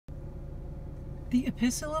The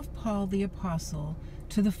Epistle of Paul the Apostle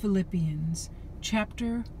to the Philippians,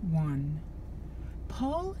 chapter 1.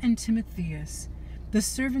 Paul and Timotheus, the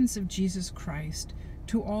servants of Jesus Christ,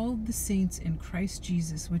 to all the saints in Christ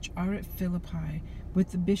Jesus which are at Philippi,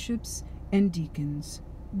 with the bishops and deacons,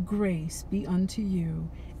 grace be unto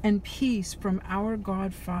you, and peace from our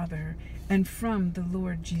God Father, and from the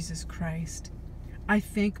Lord Jesus Christ. I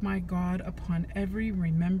thank my God upon every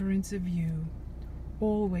remembrance of you,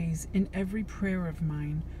 always in every prayer of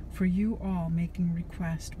mine, for you all making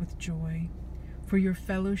request with joy, for your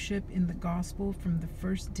fellowship in the gospel from the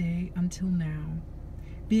first day until now,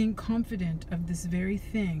 being confident of this very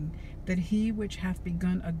thing, that he which hath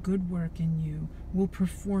begun a good work in you will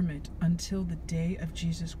perform it until the day of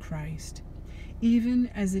Jesus Christ. Even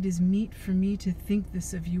as it is meet for me to think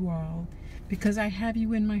this of you all, because I have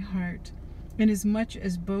you in my heart, inasmuch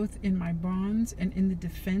as both in my bonds and in the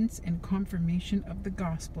defense and confirmation of the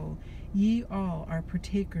gospel, ye all are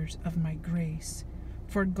partakers of my grace.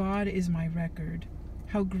 For God is my record,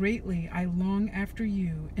 how greatly I long after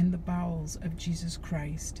you in the bowels of Jesus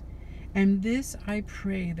Christ. And this I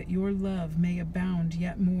pray, that your love may abound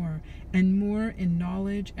yet more and more in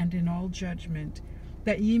knowledge and in all judgment,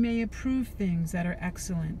 that ye may approve things that are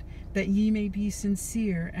excellent, that ye may be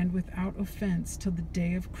sincere and without offense till the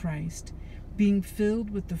day of Christ, being filled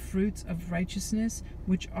with the fruits of righteousness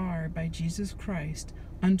which are by Jesus Christ,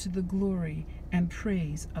 unto the glory and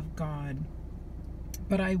praise of God.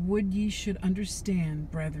 But I would ye should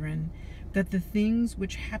understand, brethren, that the things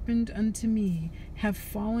which happened unto me have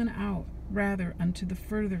fallen out rather unto the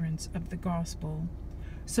furtherance of the gospel,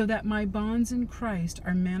 so that my bonds in Christ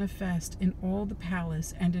are manifest in all the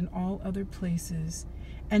palace and in all other places,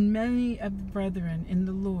 and many of the brethren in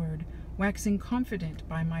the Lord, waxing confident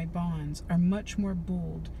by my bonds, are much more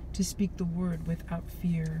bold to speak the word without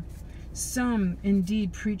fear. Some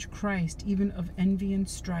indeed preach Christ even of envy and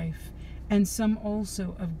strife, and some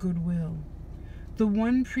also of goodwill. The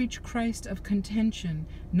one preach Christ of contention,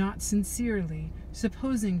 not sincerely,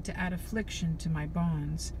 supposing to add affliction to my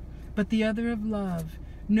bonds, but the other of love,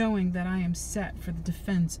 knowing that I am set for the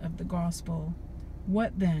defense of the gospel.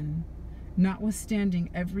 What then? Notwithstanding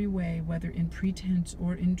every way, whether in pretense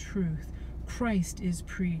or in truth, Christ is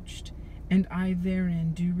preached, and I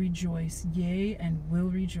therein do rejoice, yea, and will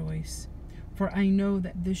rejoice. For I know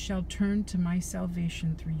that this shall turn to my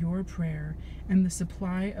salvation through your prayer and the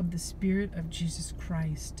supply of the Spirit of Jesus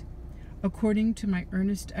Christ, according to my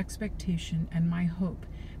earnest expectation and my hope,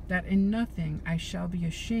 that in nothing I shall be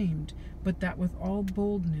ashamed, but that with all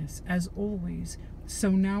boldness, as always,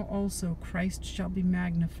 so now also Christ shall be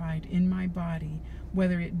magnified in my body,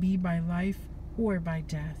 whether it be by life or by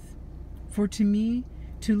death. For to me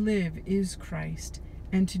to live is Christ,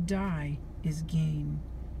 and to die is gain.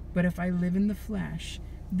 But if I live in the flesh,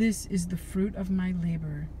 this is the fruit of my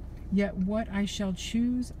labor. Yet what I shall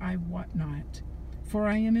choose I wot not. For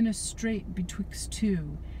I am in a strait betwixt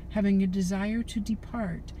two, having a desire to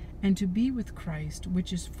depart, and to be with Christ,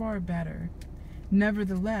 which is far better.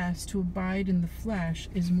 Nevertheless, to abide in the flesh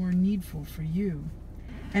is more needful for you.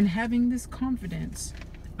 And having this confidence,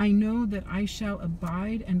 I know that I shall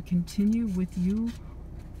abide and continue with you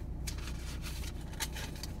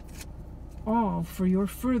all for your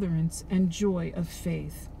furtherance and joy of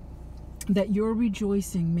faith, that your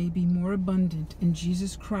rejoicing may be more abundant in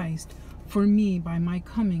Jesus Christ for me by my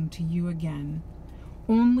coming to you again.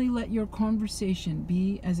 Only let your conversation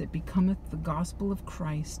be as it becometh the gospel of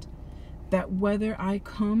Christ, that whether I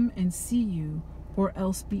come and see you, or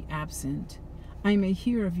else be absent, I may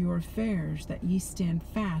hear of your affairs, that ye stand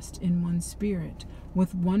fast in one spirit,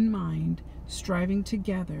 with one mind, striving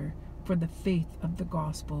together for the faith of the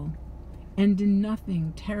gospel, and in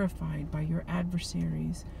nothing terrified by your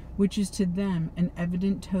adversaries, which is to them an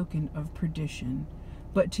evident token of perdition,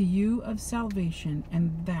 but to you of salvation,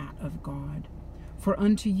 and that of God. For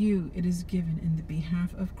unto you it is given in the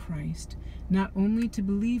behalf of Christ, not only to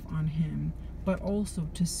believe on him, but also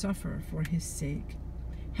to suffer for his sake,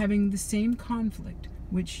 having the same conflict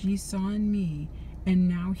which ye saw in me, and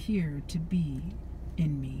now hear to be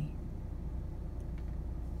in me.